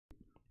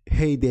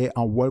Hey there,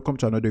 and welcome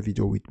to another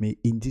video with me.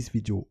 In this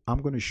video,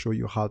 I'm going to show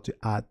you how to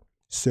add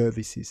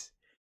services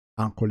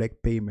and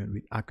collect payment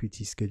with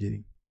Acuity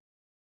Scheduling.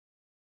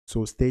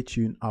 So stay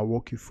tuned, I'll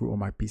walk you through on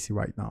my PC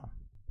right now.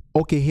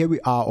 Okay, here we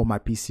are on my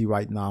PC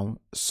right now.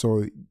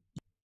 So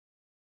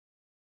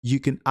you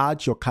can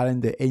add your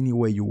calendar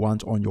anywhere you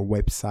want on your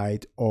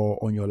website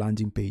or on your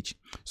landing page.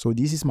 So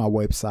this is my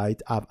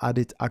website. I've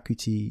added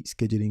Acuity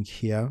Scheduling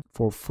here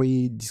for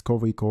free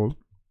discovery call.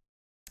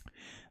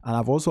 And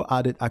I've also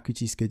added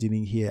Acuity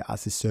Scheduling here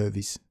as a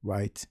service,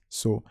 right?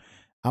 So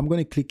I'm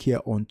going to click here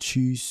on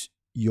choose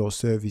your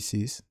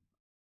services.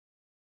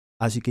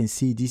 As you can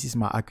see, this is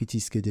my Acuity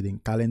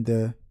Scheduling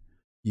calendar.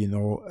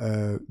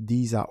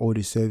 These are all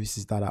the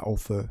services that I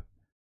offer,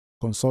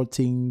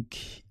 consulting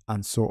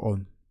and so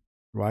on,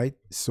 right?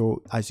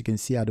 So as you can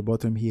see at the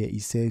bottom here,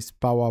 it says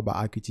powered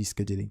by Acuity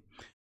Scheduling.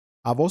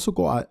 I've also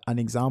got an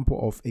example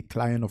of a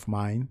client of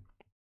mine.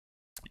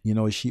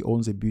 She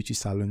owns a beauty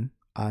salon,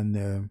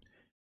 and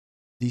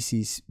this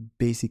is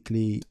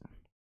basically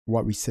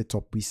what we set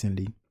up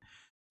recently.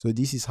 So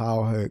this is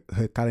how her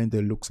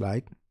calendar looks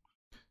like.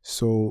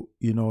 So,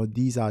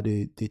 these are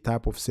the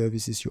type of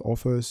services she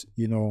offers.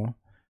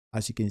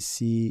 As you can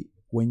see,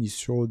 when you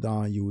scroll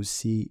down, you will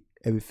see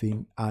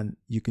everything. And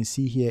you can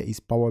see here is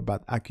powered by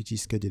Acuity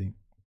Scheduling.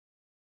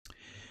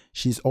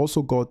 She's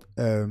also got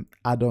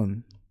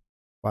add-on,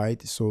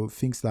 right? So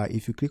things like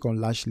if you click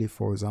on Lashley,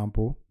 for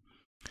example,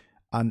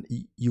 and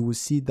you will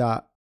see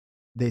that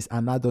there's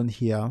an add-on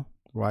here,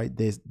 right?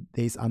 There's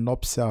an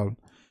upsell.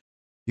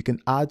 You can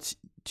add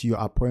to your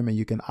appointment.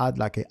 You can add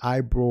like an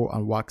eyebrow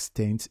and wax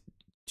tint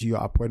to your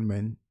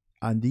appointment,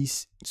 and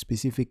this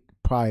specific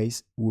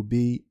price will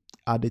be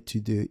added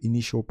to the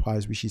initial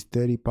price, which is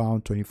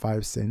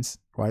 £30.25,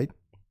 right?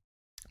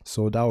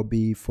 So that will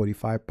be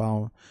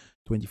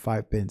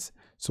 £45.25.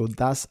 So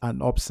that's an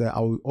upsell. I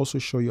will also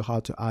show you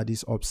how to add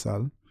this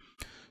upsell.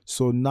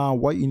 So now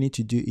what you need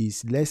to do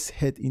is let's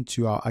head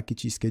into our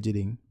Acuity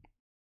Scheduling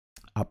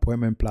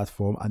appointment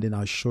platform, and then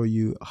I'll show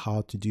you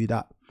how to do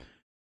that.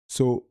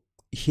 So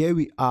here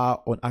we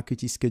are on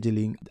Acuity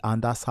Scheduling,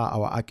 and that's how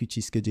our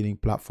Acuity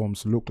Scheduling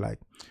platforms look like.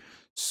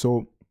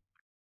 So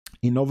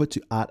in order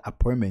to add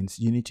appointments,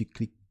 you need to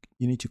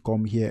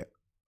come here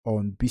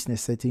on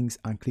business settings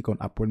and click on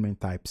appointment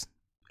types.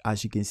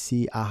 As you can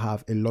see, I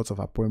have a lot of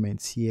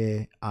appointments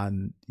here,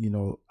 and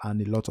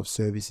and a lot of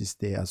services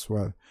there as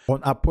well.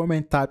 On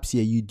appointment types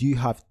here, you do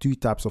have two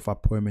types of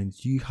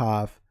appointments. You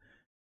have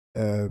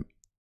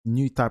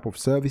new type of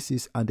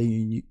services, and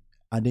then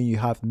you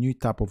have new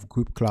type of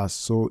group class.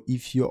 So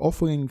if you're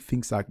offering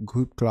things like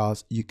group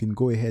class, you can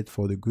go ahead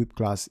for the group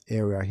class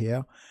area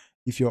here.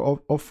 If you're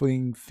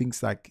offering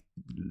things like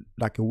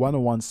a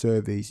one-on-one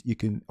service, you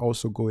can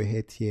also go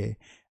ahead here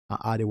and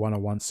add a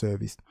one-on-one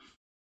service.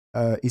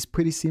 It's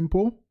pretty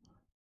simple.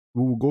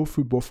 We will go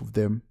through both of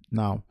them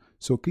now.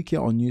 So click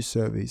here on new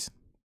service,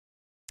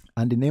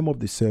 and the name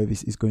of the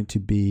service is going to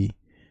be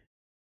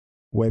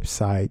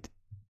website.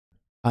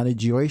 And the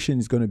duration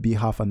is going to be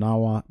half an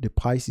hour. The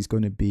price is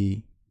going to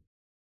be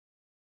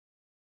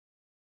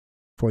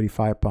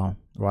 £45,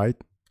 right?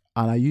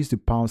 And I use the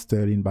pound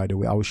sterling, by the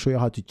way. I will show you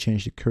how to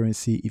change the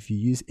currency. If you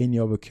use any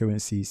other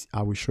currencies,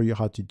 I will show you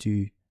how to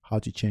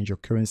change your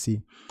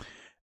currency.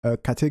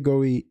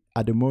 Category,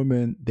 at the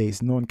moment, there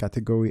is no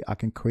category. I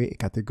can create a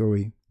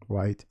category,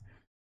 right?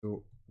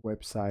 So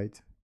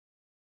website.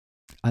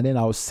 And then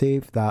I'll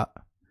save that.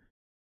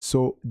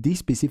 So this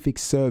specific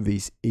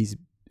service is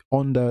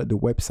under the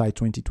website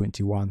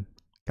 2021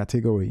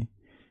 category,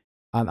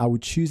 and I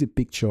would choose a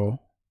picture.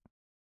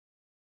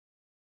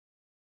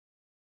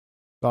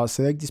 So I'll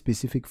select the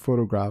specific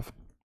photograph,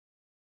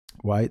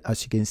 right?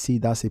 As you can see,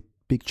 that's a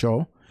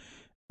picture.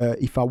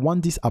 If I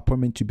want this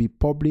appointment to be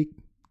public,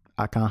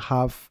 I can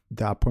have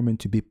the appointment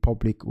to be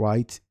public,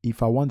 right?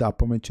 If I want the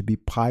appointment to be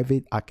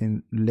private, I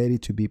can let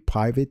it to be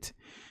private.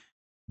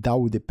 That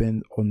will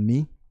depend on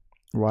me,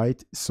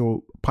 right?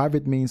 So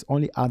private means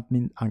only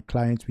admin and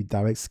clients with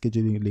direct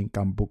scheduling link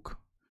can book.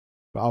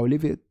 But I'll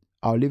leave it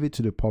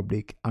to the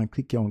public and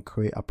click here on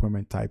create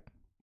appointment type.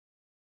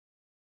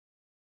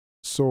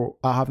 So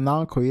I have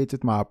now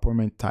created my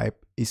appointment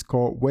type. It's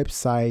called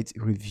website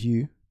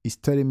review. It's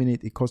 30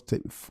 minutes. It costs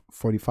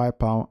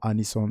 £45, and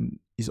it's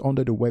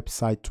under the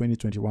website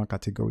 2021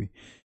 category.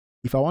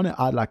 If I want to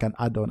add like an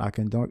add-on, I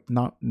can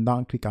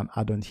now click on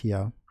add-on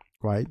here,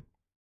 right?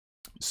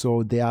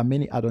 So there are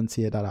many add-ons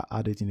here that I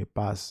added in the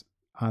past,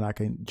 and I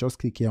can just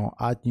click here on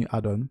add new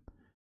add-on,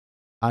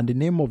 and the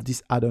name of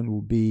this add-on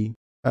will be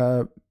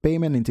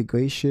payment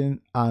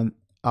integration, and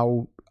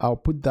I'll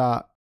put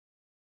that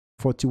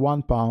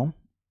 £41.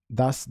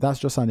 That's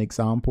just an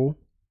example,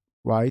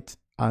 right?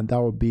 And that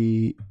will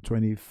be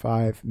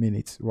 25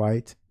 minutes,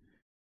 right?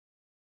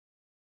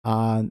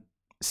 And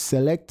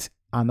select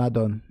an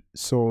add-on.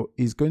 So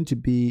it's going to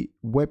be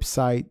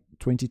website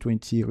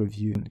 2020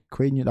 review.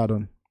 Create new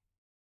add-on.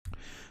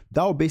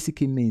 That will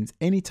basically means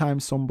anytime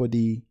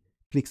somebody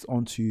clicks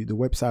onto the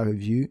website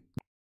review,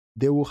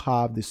 they will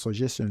have the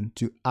suggestion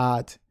to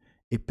add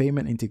a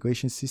payment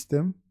integration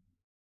system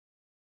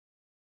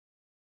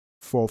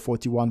for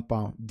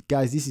 £41.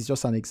 Guys, this is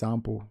just an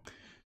example.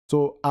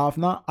 So I've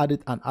now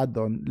added an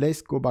add-on.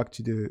 Let's go back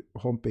to the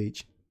home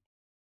page.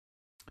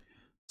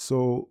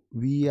 So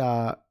we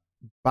are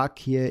back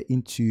here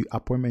into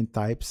appointment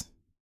types,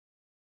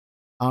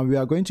 and we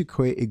are going to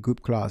create a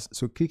group class.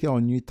 So click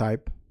on new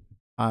type,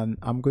 and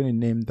I'm going to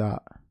name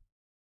that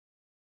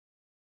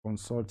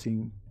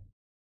consulting.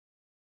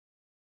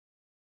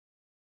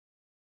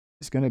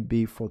 It's going to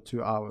be for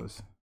 2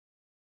 hours.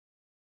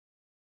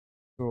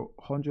 So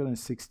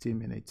 160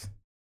 minutes.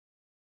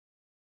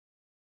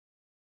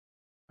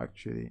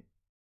 Actually,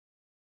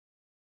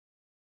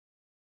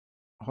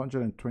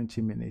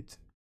 120 minutes.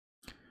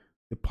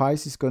 The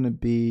price is going to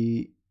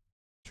be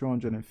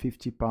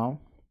 £250.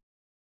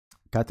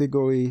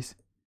 Categories.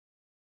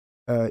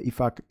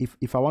 If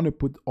I want to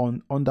put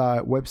on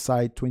the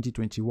website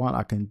 2021,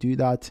 I can do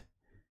that.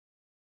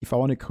 If I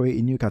want to create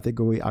a new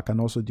category, I can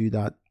also do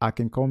that. I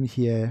can come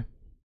here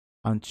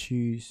and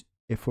choose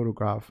a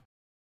photograph.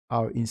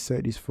 I'll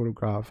insert this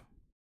photograph.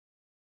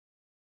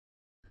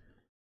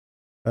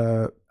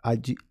 I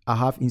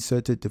have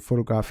inserted the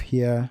photograph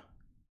here.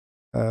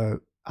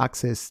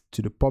 Access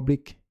to the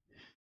public.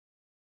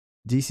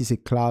 This is a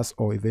class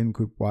or event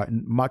group where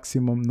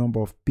maximum number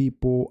of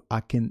people.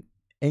 I can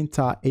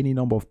enter any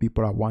number of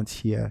people I want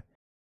here.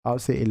 I'll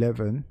say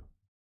 11.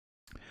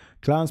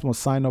 Clients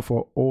must sign up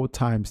for all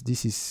times.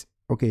 This is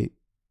okay.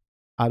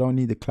 I don't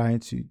need the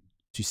client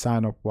to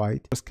sign up,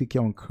 right? Just click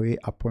here on create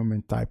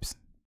appointment types.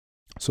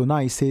 So now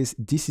it says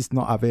this is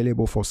not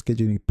available for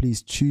scheduling.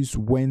 Please choose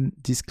when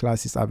this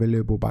class is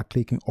available by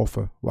clicking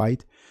offer,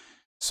 right?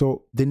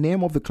 So the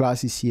name of the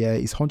class is here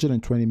is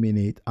 120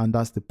 minutes, and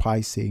that's the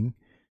pricing.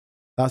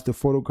 That's the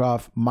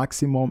photograph,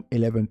 maximum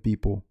 11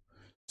 people.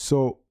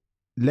 So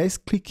let's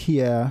click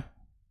here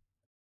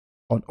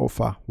on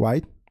offer,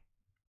 right?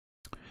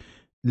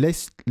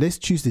 Let's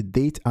choose the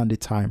date and the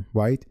time,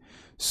 right?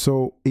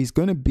 So it's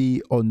going to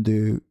be on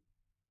the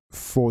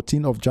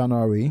 14th of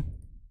January,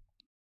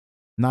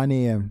 9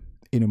 a.m.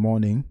 in the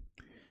morning.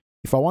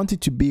 If I want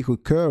it to be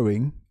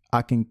recurring,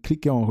 I can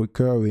click on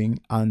recurring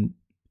and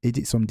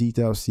edit some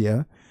details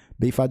here.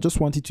 But if I just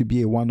want it to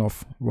be a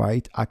one-off,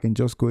 right, I can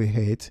just go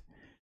ahead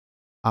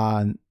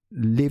and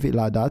leave it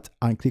like that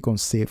and click on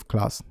save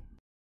class.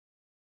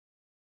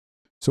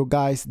 So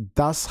guys,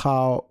 that's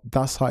how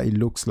it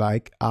looks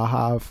like.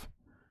 I've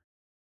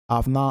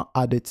now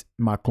added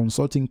my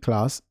consulting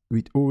class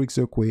with Ulrich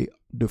Zirkwe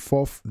the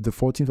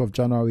 14th of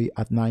January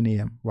at 9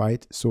 a.m.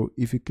 right? So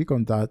if you click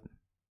on that,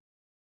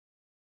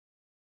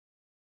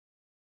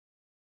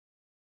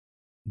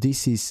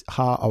 this is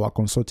how our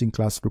consulting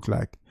class look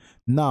like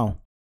now.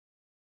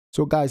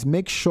 So guys,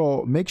 make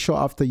sure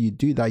after you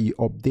do that, you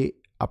update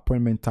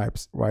appointment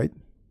types, right?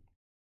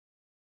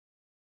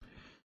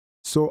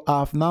 So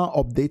I've now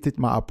updated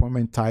my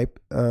appointment type.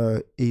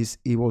 It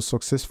was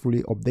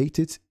successfully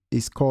updated.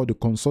 It's called the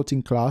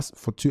consulting class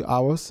for 2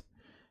 hours,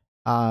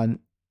 and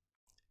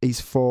is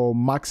for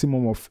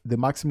the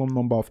maximum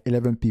number of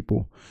 11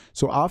 people.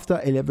 So after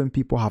 11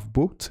 people have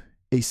booked,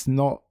 it's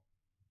not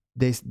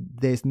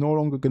there's no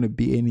longer going to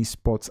be any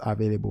spots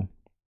available.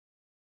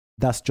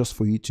 That's just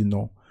for you to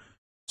know.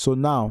 So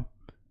now,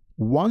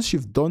 once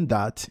you've done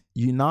that,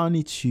 you now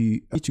need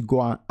to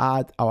go and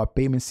add our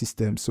payment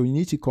system. So you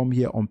need to come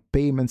here on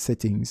payment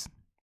settings.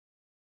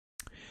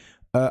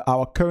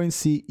 Our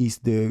currency is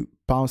the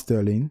pound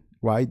sterling,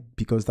 right?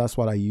 Because that's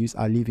what I use.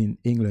 I live in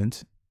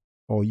England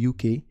or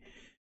UK.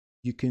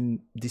 You can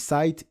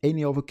decide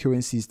any other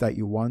currencies that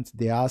you want.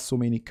 There are so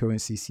many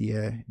currencies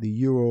here: the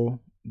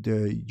euro,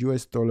 the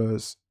US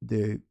dollars,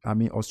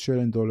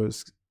 Australian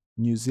dollars,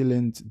 New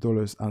Zealand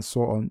dollars, and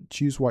so on.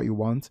 Choose what you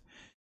want.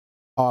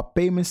 Our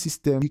payment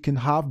system, you can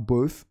have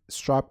both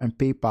Stripe and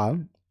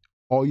PayPal,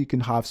 or you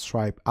can have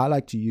Stripe. I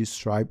like to use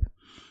Stripe.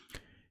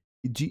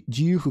 Do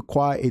you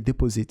require a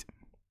deposit?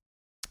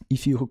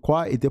 If you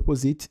require a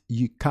deposit,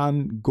 you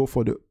can go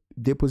for the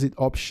deposit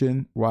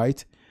option,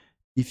 right?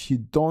 If you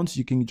don't,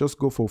 you can just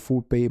go for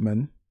full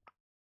payment.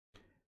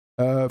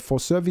 For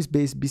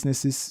service-based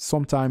businesses,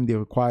 sometimes they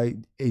require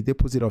a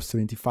deposit of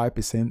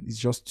 75%. It's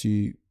just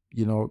to,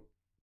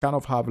 kind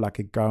of have like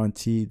a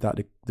guarantee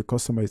that the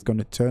customer is going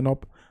to turn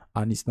up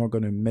and it's not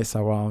going to mess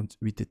around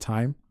with the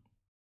time.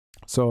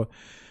 So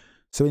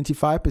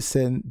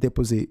 75%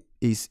 deposit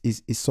is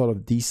sort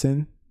of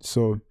decent.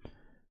 So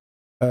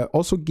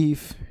also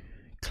give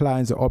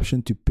clients the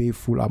option to pay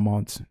full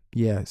amount.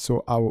 Yeah,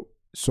 so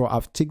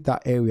I've ticked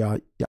that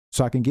area. Yeah,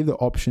 so I can give the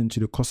option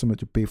to the customer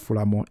to pay full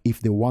amount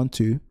if they want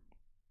to.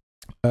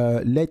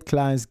 Let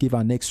clients give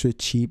an extra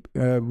chip.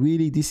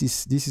 Really, this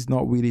is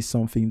not really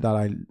something that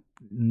I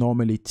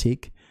normally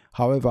take.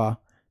 However,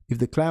 if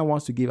the client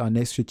wants to give an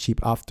extra chip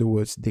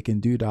afterwards, they can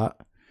do that.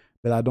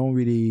 But I don't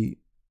really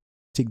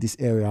take this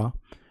area.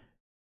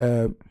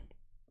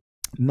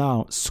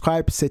 Now,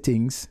 Stripe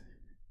settings.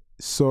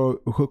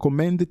 So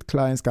recommended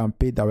clients can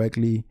pay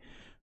directly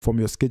from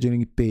your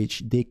scheduling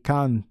page. They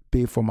can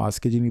pay from our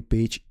scheduling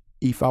page.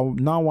 If I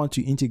now want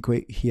to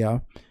integrate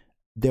here,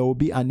 there will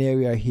be an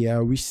area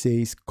here which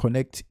says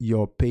connect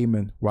your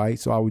payment, right?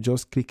 So I will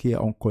just click here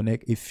on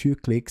connect, a few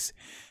clicks,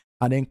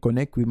 and then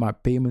connect with my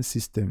payment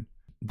system.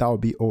 That will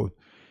be all.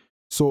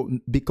 So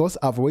because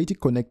I've already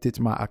connected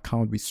my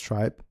account with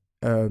Stripe,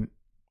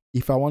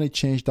 if I want to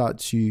change that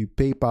to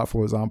PayPal,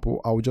 for example,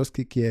 I will just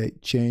click here,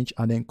 change,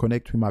 and then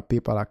connect with my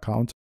PayPal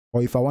account.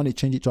 Or if I want to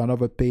change it to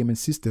another payment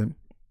system,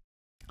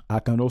 I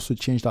can also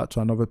change that to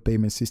another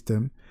payment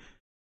system,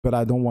 but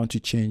I don't want to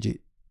change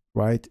it,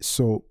 right?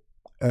 So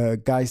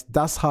guys,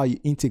 that's how you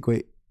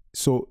integrate.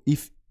 So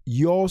if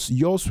yours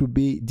will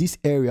be, this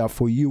area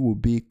for you will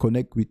be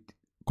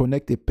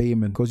connect a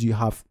payment, because you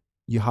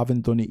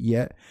haven't done it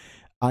yet,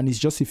 and it's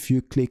just a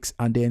few clicks,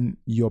 and then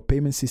your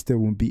payment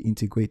system will be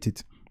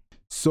integrated.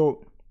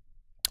 So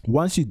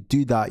once you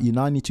do that, you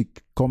now need to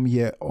come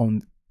here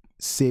on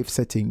save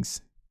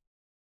settings,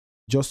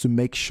 just to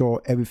make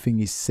sure everything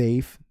is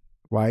safe,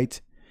 right?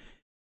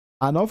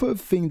 Another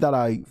thing that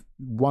I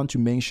want to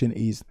mention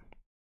is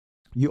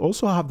you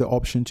also have the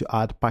option to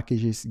add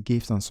packages,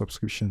 gifts, and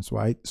subscriptions,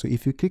 right? So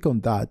if you click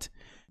on that,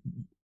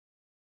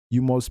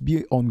 you must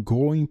be on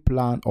growing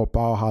plan or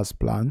powerhouse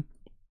plan.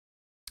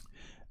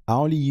 I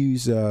only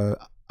use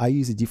I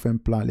use a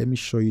different plan. Let me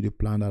show you the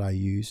plan that I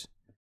use.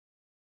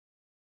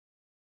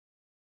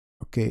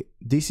 Okay,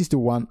 this is the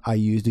one I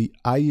use.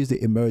 I use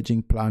the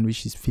emerging plan,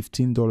 which is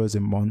 $15 a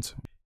month.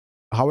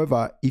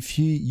 However, if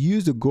you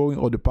use the growing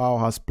or the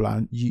powerhouse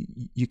plan,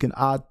 you can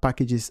add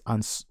packages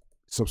and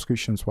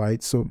subscriptions,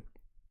 right? So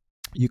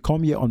you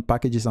come here on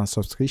packages and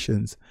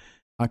subscriptions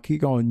and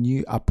click on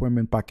new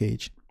appointment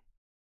package.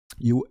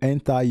 You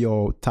enter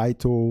your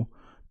title,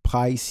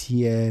 price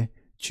here,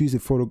 choose a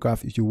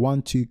photograph if you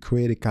want to,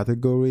 create a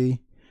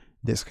category,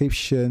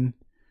 description,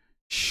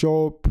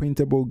 show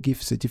printable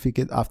gift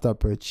certificate after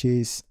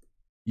purchase.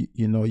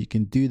 You know, you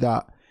can do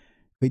that.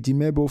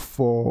 Redeemable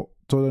for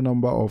total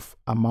number of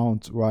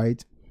amount,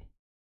 right?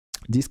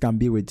 This can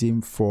be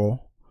redeemed for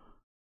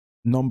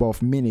number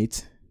of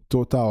minutes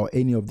total, or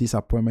any of these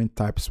appointment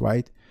types,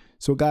 right?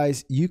 So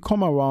guys, you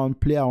come around,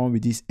 play around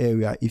with this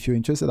area. If you're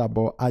interested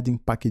about adding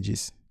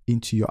packages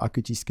into your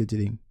Acuity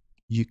Scheduling,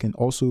 you can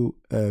also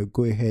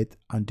go ahead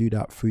and do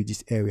that through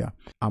this area.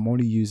 I'm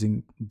only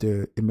using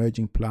the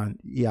emerging plan.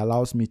 It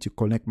allows me to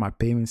connect my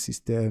payment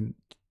system,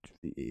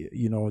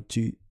 you know,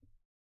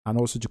 and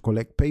also to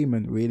collect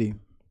payment, really.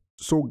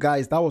 So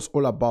guys, that was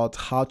all about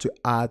how to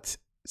add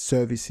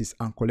services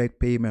and collect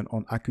payment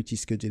on Acuity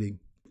Scheduling.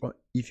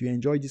 If you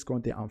enjoyed this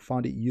content and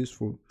found it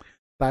useful,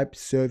 type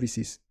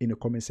services in the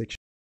comment section.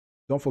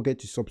 Don't forget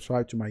to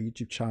subscribe to my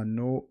YouTube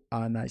channel,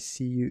 and I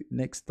see you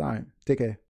next time. Take care.